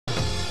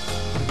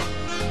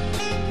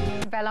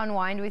Bella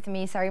Unwind with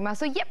me, Sarima.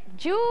 So yep,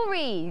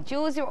 jewelry.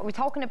 Jewels are what we're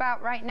talking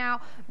about right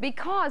now,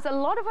 because a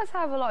lot of us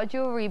have a lot of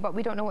jewelry, but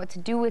we don't know what to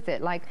do with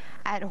it. Like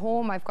at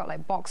home, I've got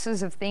like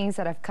boxes of things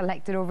that I've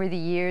collected over the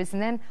years,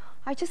 and then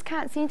I just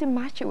can't seem to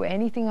match it with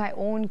anything I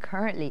own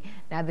currently.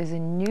 Now there's a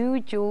new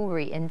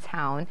jewelry in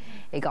town.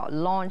 It got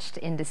launched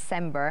in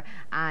December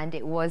and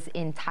it was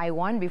in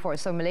Taiwan before.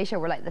 So Malaysia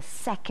were like the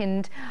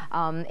second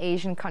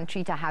Asian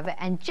country to have it.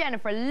 And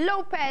Jennifer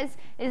Lopez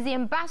is the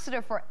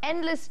ambassador for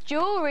Endless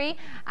Jewelry.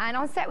 And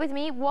on set with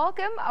me,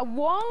 welcome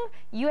Wong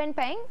Yuen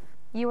Peng.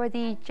 You are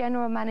the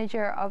General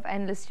Manager of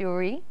Endless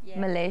Jewelry,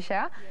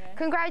 Malaysia. Yes.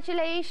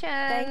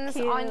 Congratulations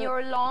on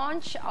your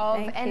launch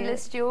of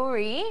Endless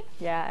Jewelry.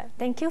 Yeah,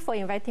 thank you for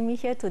inviting me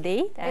here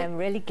today. I'm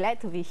really glad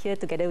to be here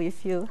together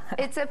with you.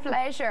 It's a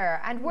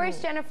pleasure. And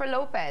where's Jennifer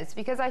Lopez?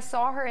 Because I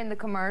saw her in the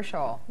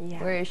commercial. Yeah.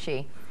 Where is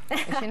she?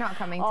 Is she not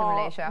coming to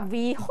Malaysia?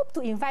 We hope to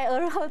invite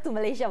her to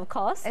Malaysia, of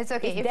course. It's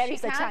okay. If there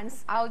is a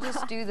chance, I'll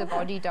just do the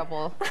body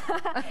double.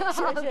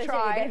 I'll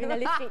try.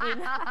 Definitely fit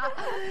in.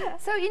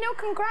 So, you know,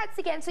 congrats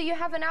again. So you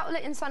have an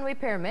outlet in Sunway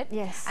Pyramid.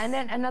 Yes. And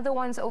then another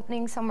one's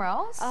opening somewhere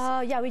else?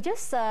 Yeah, we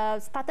just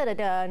started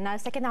the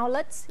second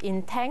outlet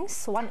in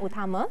Tangs, One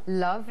Utama.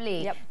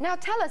 Lovely. Yep. Now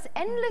tell us,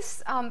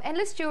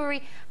 Endless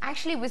Jewelry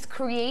actually was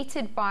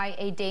created by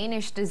a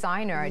Danish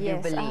designer, I do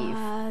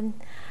believe.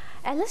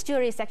 Endless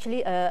Jewelry is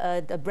actually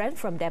a brand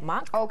from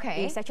Denmark.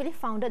 Okay. It's actually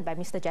founded by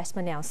Mr.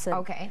 Jasper Nelson.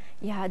 Okay.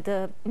 Yeah,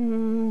 the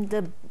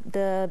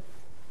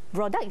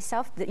product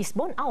itself is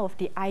born out of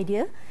the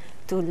idea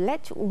to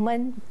let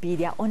women be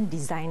their own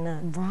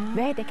designer,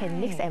 where they can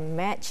mix and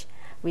match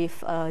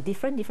with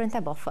different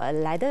type of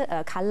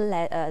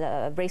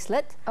color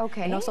bracelet,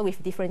 and also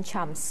with different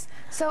charms.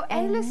 So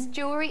Endless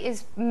Jewelry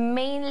is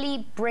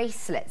mainly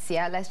bracelets,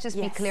 yeah? Let's just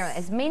be clear on it.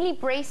 It's mainly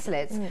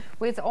bracelets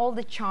with all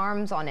the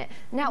charms on it.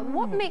 Now,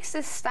 what makes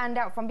this stand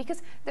out from?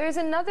 Because there's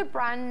another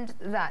brand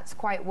that's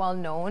quite well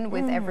known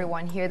with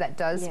everyone here that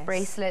does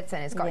bracelets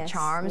and it's got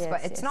charms,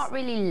 but it's not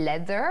really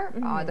leather,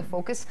 the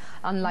focus,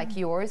 unlike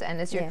yours.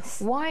 And it's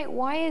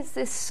why is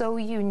this so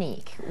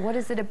unique? What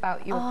is it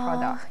about your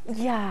product?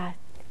 Yeah.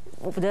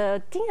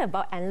 The thing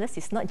about Endless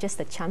is not just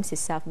the charms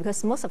itself,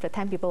 because most of the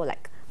time people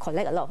like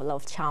collect a lot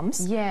of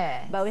charms.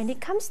 Yeah. But when it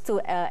comes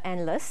to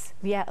Endless,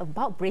 we are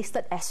about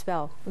bracelet as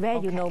well, where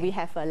you know we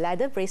have a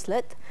leather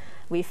bracelet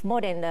with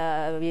more than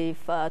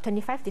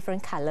 25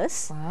 different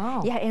colors.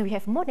 Wow. Yeah, and we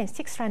have more than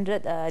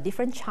 600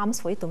 different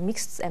charms for you to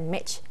mix and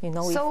match, you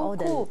know, with all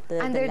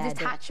the And they're leather.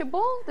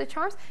 detachable, the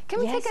charms? Can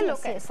we take a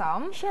look at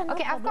some? Sure, no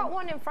okay, problem. I've got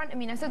one in front of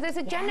me now. So there's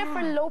a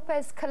Jennifer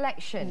Lopez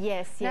collection.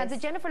 Yes, Now, the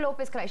Jennifer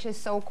Lopez collection is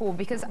so cool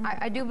because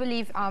I do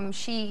believe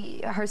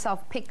she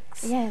herself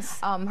picks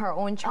her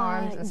own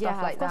charms and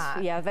stuff like that.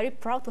 We are very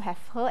proud to have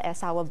her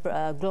as our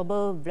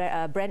global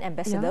brand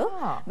ambassador.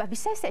 But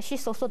besides that,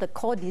 she's also the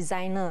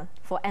co-designer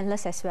for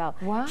Endless as well.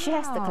 Wow. She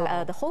has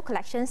the whole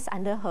collections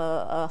under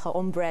her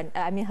own brand,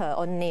 her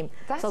own name.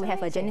 That's so we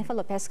have a Jennifer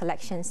Lopez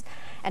collections.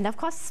 And of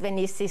course, when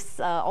it's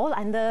all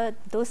under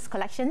those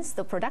collections,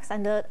 the products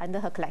under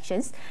her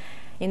collections,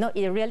 you know,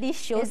 it really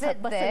shows her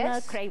personal,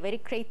 very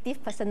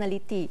creative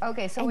personality.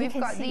 Okay, so we've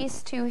got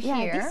these two here.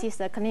 Yeah, this is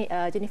the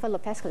Jennifer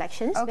Lopez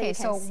collections. Okay,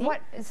 so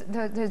what is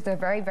they're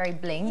very, very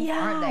bling,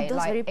 aren't they?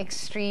 Like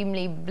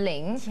extremely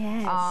bling.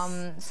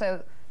 Yes.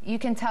 So you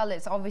can tell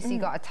it's obviously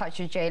got a touch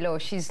of J-Lo.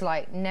 She's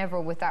like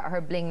never without her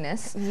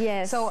blingness.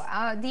 Yes. So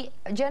the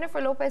Jennifer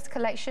Lopez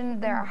collection,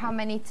 there are how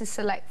many to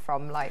select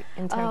from, like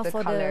in terms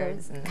of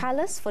colors?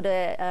 Colors for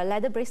the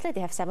leather bracelet,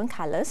 they have 7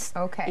 colors.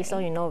 Okay. So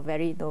you know,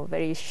 very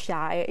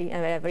shy,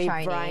 very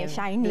bright,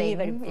 shiny,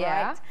 very bright.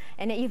 Yeah.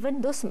 And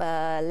even those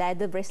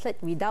leather bracelet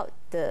without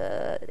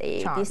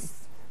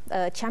this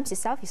charms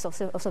itself is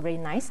also very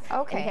nice.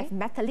 Okay. And have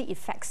metallic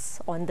effects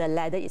on the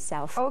leather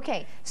itself.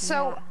 Okay.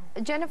 So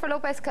Jennifer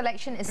Lopez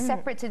collection is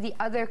separate to the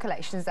other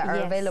collections that are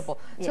available.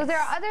 So there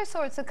are other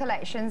sorts of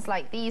collections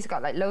like these,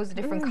 got like loads of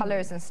different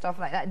colors and stuff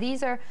like that.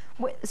 These are,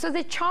 so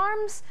the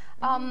charms,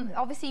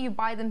 obviously you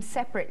buy them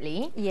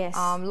separately. Yes.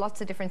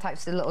 Lots of different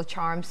types of little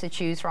charms to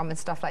choose from and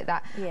stuff like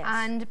that.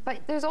 Yes.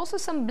 But there's also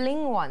some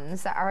bling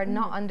ones that are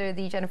not under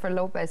the Jennifer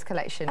Lopez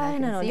collection.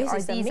 No,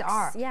 these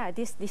are. Yeah,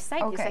 this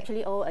side is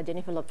actually all a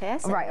Jennifer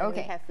Lopez. Right,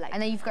 okay. Have like,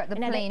 and then you've got the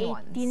plain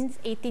ones.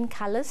 18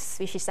 colors,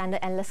 which is under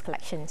Endless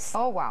collections.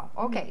 Oh, wow.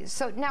 Okay.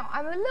 So now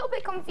I'm a little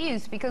bit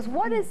confused because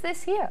what is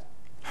this here?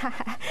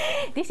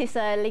 This is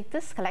a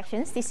latest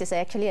collections. This is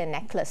actually a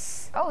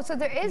necklace. Oh, so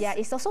there is. Yeah,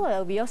 it's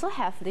also we also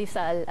have this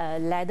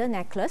leather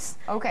necklace.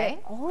 Okay.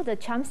 All the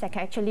charms that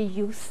can actually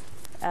use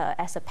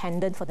as a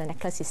pendant for the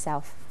necklace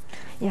itself.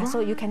 Yeah.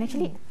 So you can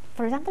actually,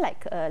 for example,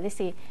 like let's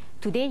say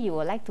today you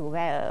would like to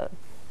wear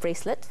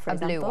bracelet, for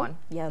example. A blue one.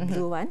 Yeah, a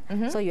blue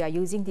one. So you are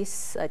using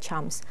these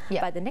charms.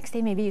 But the next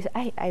day, maybe you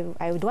say,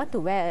 I would want to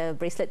wear a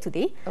bracelet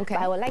today, but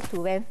I would like to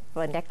wear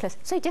for a necklace.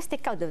 So you just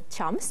take out the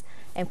charms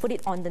and put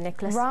it on the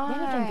necklace. Then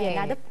it can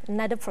be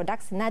another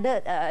product,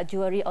 another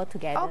jewelry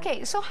altogether.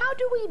 Okay, so how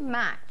do we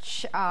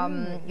match,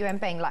 Yuan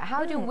Peng? Like,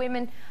 how do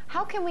women,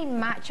 how can we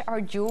match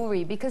our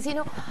jewelry? Because, you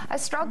know, a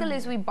struggle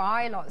is we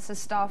buy lots of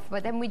stuff,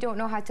 but then we don't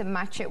know how to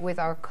match it with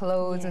our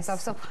clothes and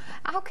stuff. So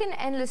how can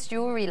endless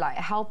jewelry like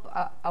help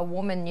a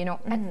woman, you know?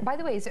 And by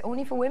the way, is it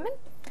only for women?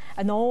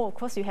 No, of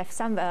course you have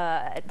some.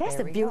 That's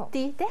the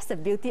beauty. That's the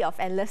beauty of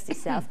endless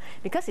itself,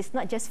 because it's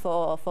not just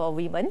for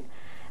women.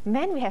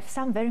 Men, we have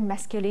some very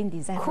masculine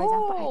design. For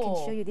example, I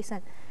can show you this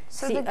one.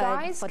 So the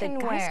guys can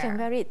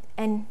wear it,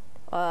 and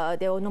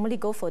they will normally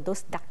go for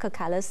those darker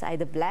colors,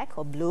 either black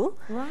or blue.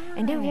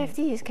 And then we have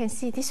this. You can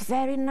see this,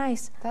 very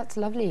nice. That's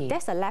lovely.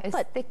 That's a leopard.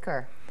 It's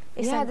thicker.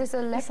 There's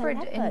a leopard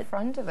in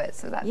front of it,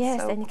 so that's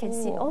so and you can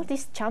see all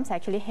these charms are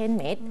actually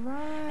handmade,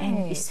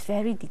 and it's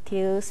very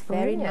detailed,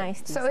 very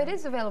nice design. So it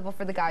is available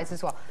for the guys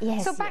as well.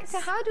 So back to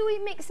how do we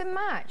mix and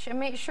match and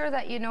make sure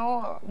that, you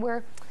know,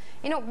 we're,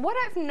 you know, what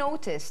I've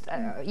noticed,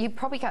 you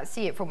probably can't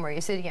see it from where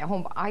you're sitting at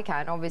home, but I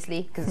can,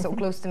 obviously, because it's so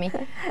close to me.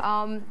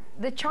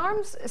 The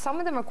charms, some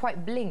of them are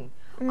quite bling.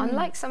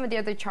 Unlike some of the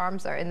other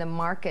charms that are in the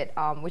market,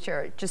 which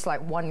are just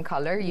like one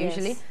color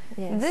usually.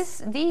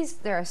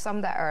 There are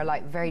some that are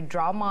like very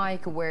drama. You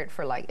could wear it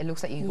for like, it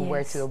looks like you can wear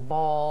it to a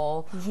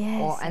ball.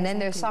 And then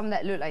there's some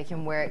that look like you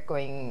can wear it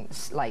going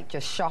like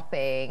just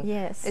shopping.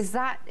 Is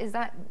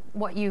that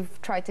what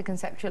you've tried to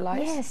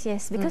conceptualize?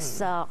 Yes,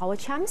 because our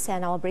charms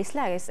and our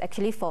bracelet is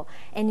actually for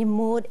any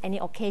mood, any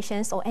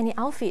occasions, or any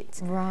outfit.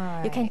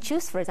 You can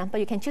choose, for example,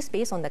 you can choose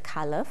based on the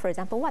color. For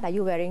example, what are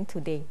you wearing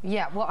today?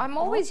 Well, I'm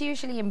always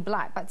usually in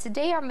black, but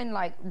today I'm in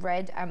like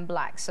red and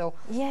black. So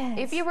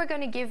if you were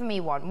going to give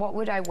me one, what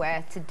would I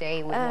wear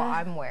today with what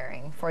I'm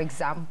wearing, for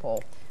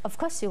example? Of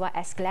course, you are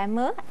as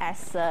glamour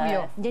as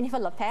Jennifer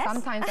Lopez.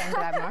 Sometimes I'm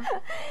glamour.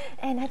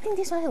 And I think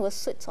this one will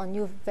suit on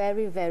you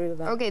very, very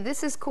well. Okay,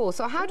 this is cool.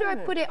 So how do I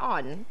put it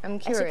on? I'm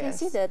curious.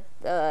 As you can see,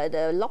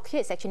 the lock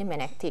here is actually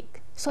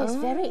magnetic. So it's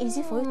very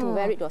easy for you to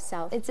wear it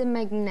yourself. It's a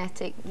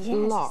magnetic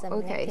lock.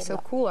 Okay, so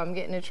cool. I'm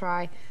getting to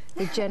try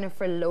the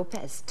Jennifer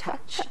Lopez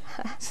touch.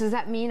 So does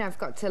that mean I've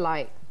got to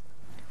like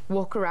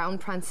walk around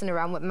prancing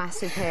around with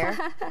massive hair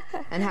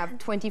and have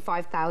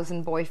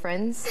 25,000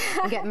 boyfriends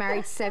and get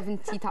married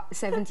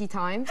 70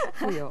 times?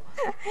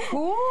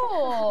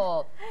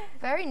 Cool.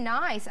 Very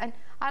nice. And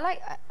I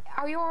like,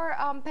 are your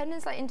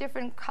pendants like in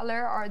different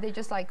color, or are they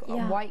just like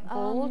white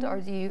gold, or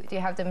do you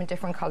have them in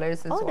different colors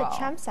as well? The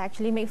charms are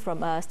actually made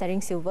from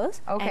sterling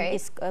silvers. And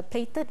it's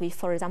plated with,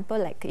 for example,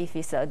 like if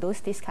it's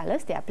these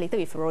colors, they are plated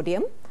with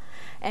rhodium.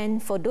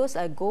 And for those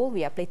gold,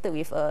 we are plated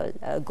with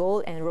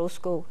gold and rose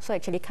gold. So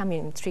actually come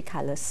in 3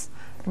 colors.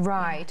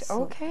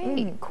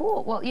 Okay,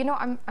 cool. Well, you know,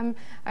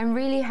 I'm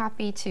really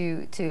happy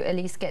to at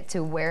least get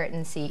to wear it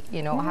and see,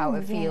 you know, how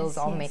it feels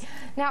on me.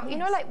 Now, you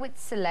know, like with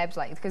celebs,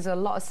 like because there are a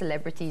lot of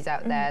celebrities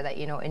out there that,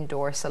 you know,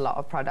 endorse a lot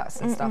of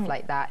products and stuff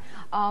like that.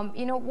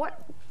 You know,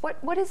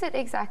 what is it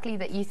exactly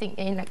that you think,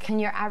 can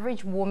your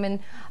average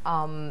woman,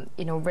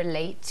 you know,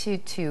 relate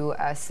to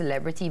a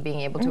celebrity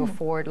being able to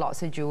afford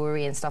lots of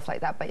jewelry and stuff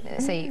like that? But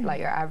say, like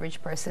your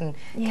average person,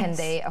 can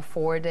they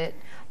afford it?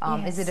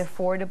 Is it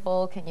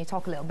affordable? Can you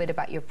talk a little bit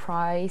about your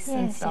price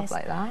and stuff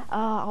like that?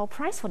 Our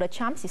price for the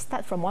charms is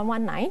start from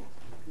 119.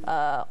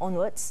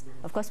 Onwards.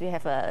 Of course, we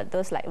have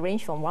those like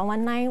range from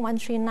 119,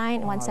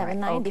 139,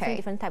 179,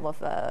 different type of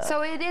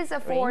so it is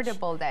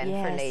affordable then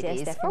for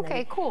ladies.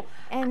 Okay, cool.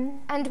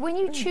 And when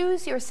you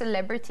choose your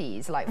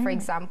celebrities, like for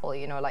example,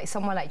 you know, like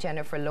someone like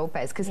Jennifer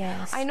Lopez, because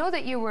I know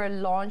that you were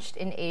launched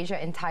in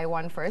Asia, in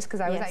Taiwan first, because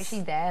I was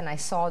actually there and I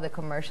saw the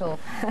commercial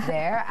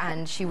there,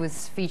 and she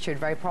was featured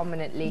very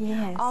prominently.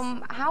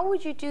 How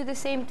would you do the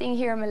same thing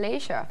here in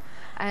Malaysia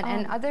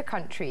and other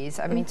countries?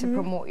 I mean, to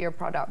promote your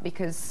product,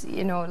 because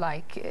you know,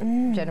 like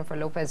Jennifer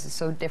Lopez is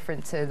so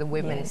different to the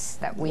women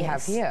that we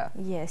have here.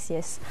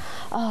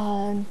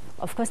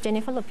 Of course,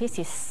 Jennifer Lopez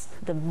is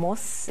the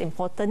most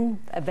important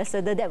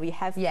ambassador that we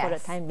have for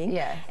the time being.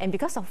 And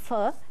because of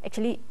her,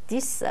 actually,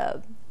 this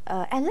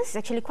Endless is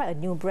actually quite a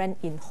new brand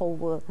in whole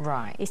world.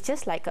 It's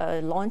just like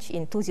a launch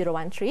in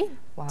 2013,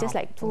 just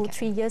like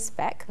 2-3 years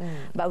back.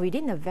 But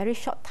within a very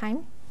short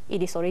time,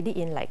 it is already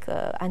in like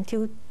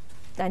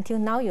until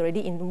now, you're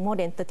already in more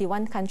than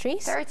 31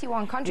 countries.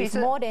 31 countries.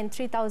 With more than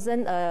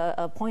 3,000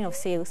 point of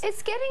sales.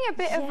 It's getting a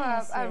bit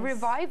of a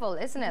revival,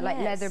 isn't it? Like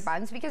leather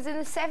bands, because in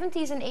the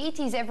 70s and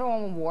 80s,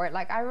 everyone wore it.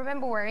 Like I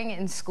remember wearing it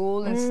in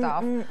school and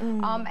stuff.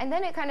 And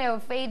then it kind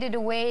of faded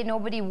away.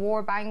 Nobody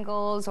wore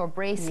bangles or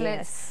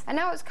bracelets. And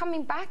now it's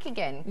coming back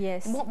again.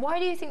 Why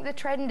do you think the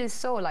trend is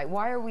so? Like,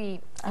 why are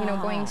we, you know,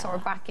 going sort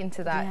of back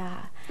into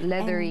that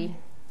leathery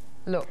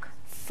look?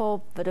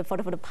 For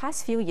the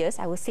past few years,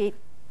 I would say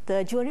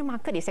the jewelry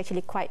market is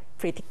actually quite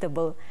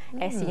predictable.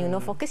 As you know,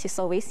 focus is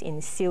always in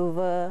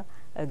silver,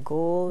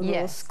 gold,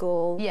 rose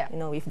gold, you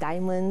know, with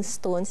diamonds,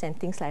 stones, and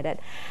things like that.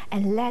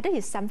 And leather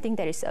is something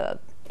that is,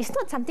 it's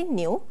not something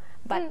new,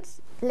 but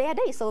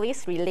leather is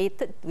always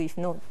related with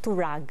too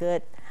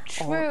rugged.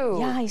 True.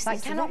 Yeah, it's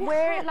like cannot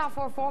wear it like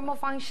for a formal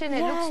function.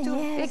 It looks too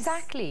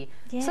exactly.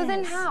 Yes. So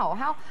then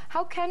how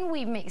can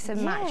we mix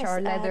and match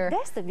our leather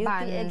that's the beauty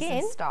bands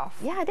again. And stuff?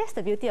 Yeah, that's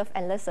the beauty of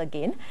Endless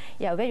again.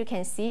 Yeah, where you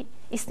can see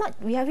it's not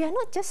we are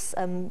not just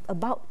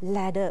about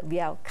leather. We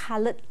are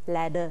coloured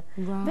leather.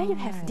 Right. Where you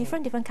have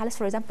different colours.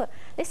 For example,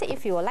 let's say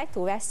if you would like to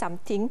wear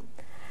something,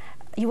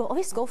 you will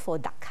always go for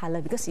dark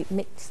color because it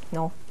makes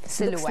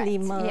silhouette,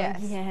 slimmer,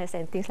 yes,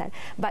 and things like that.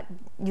 But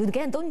you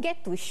don't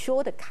get to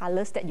show the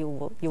colors that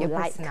you Your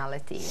like.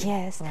 Personality.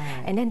 Yes,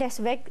 right. And then that's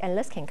where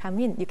Endless can come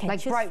in. You can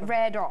like choose bright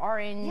red or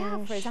orange.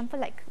 Yeah, for example,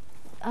 like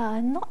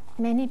not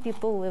many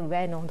people will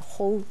wear the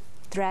whole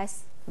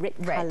dress. Red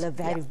color,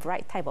 very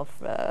bright type of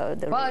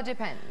well, it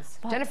depends.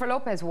 Jennifer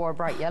Lopez wore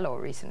bright yellow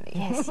recently.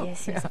 Yes.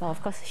 Well,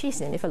 of course, she's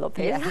Jennifer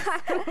Lopez. Yes.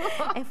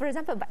 And for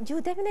example, but you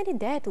definitely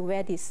dare to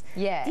wear this.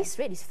 Yeah. This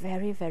red is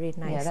very, very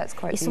nice. Yeah, that's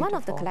quite It's beautiful.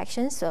 one of the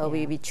collections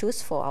we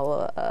choose for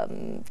our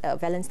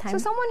Valentine. So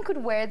someone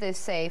could wear this,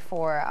 say,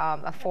 for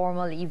a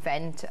formal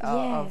event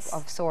of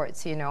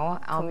sorts, you know.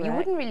 You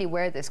wouldn't really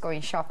wear this going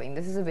shopping.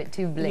 This is a bit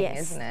too bling,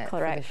 isn't it?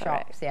 Correct. For the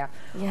shops,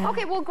 yeah.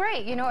 Okay, well,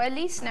 great. You know, at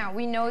least now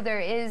we know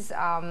there is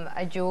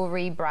a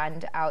jewelry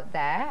brand out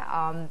there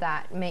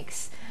that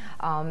makes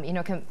you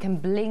know, can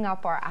bling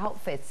up our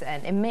outfits,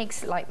 and it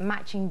makes like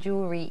matching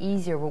jewelry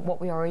easier with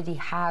what we already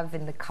have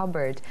in the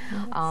cupboard.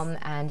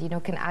 And you know,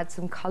 can add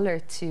some color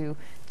to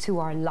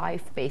our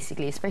life,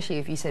 basically, especially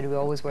if you said we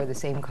always wear the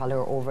same color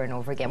over and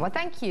over again. Well,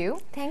 thank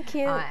you. Thank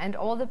you. And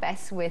all the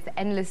best with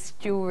Endless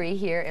Jewelry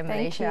here in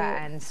Malaysia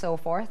and so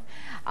forth.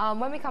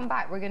 When we come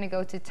back, we're going to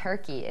go to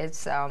Turkey.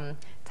 It's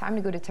time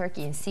to go to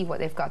Turkey and see what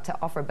they've got to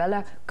offer.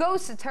 Bella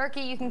goes to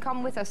Turkey. You can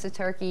come with us to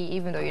Turkey,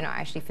 even though you're not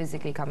actually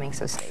physically coming,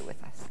 so stay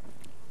with us.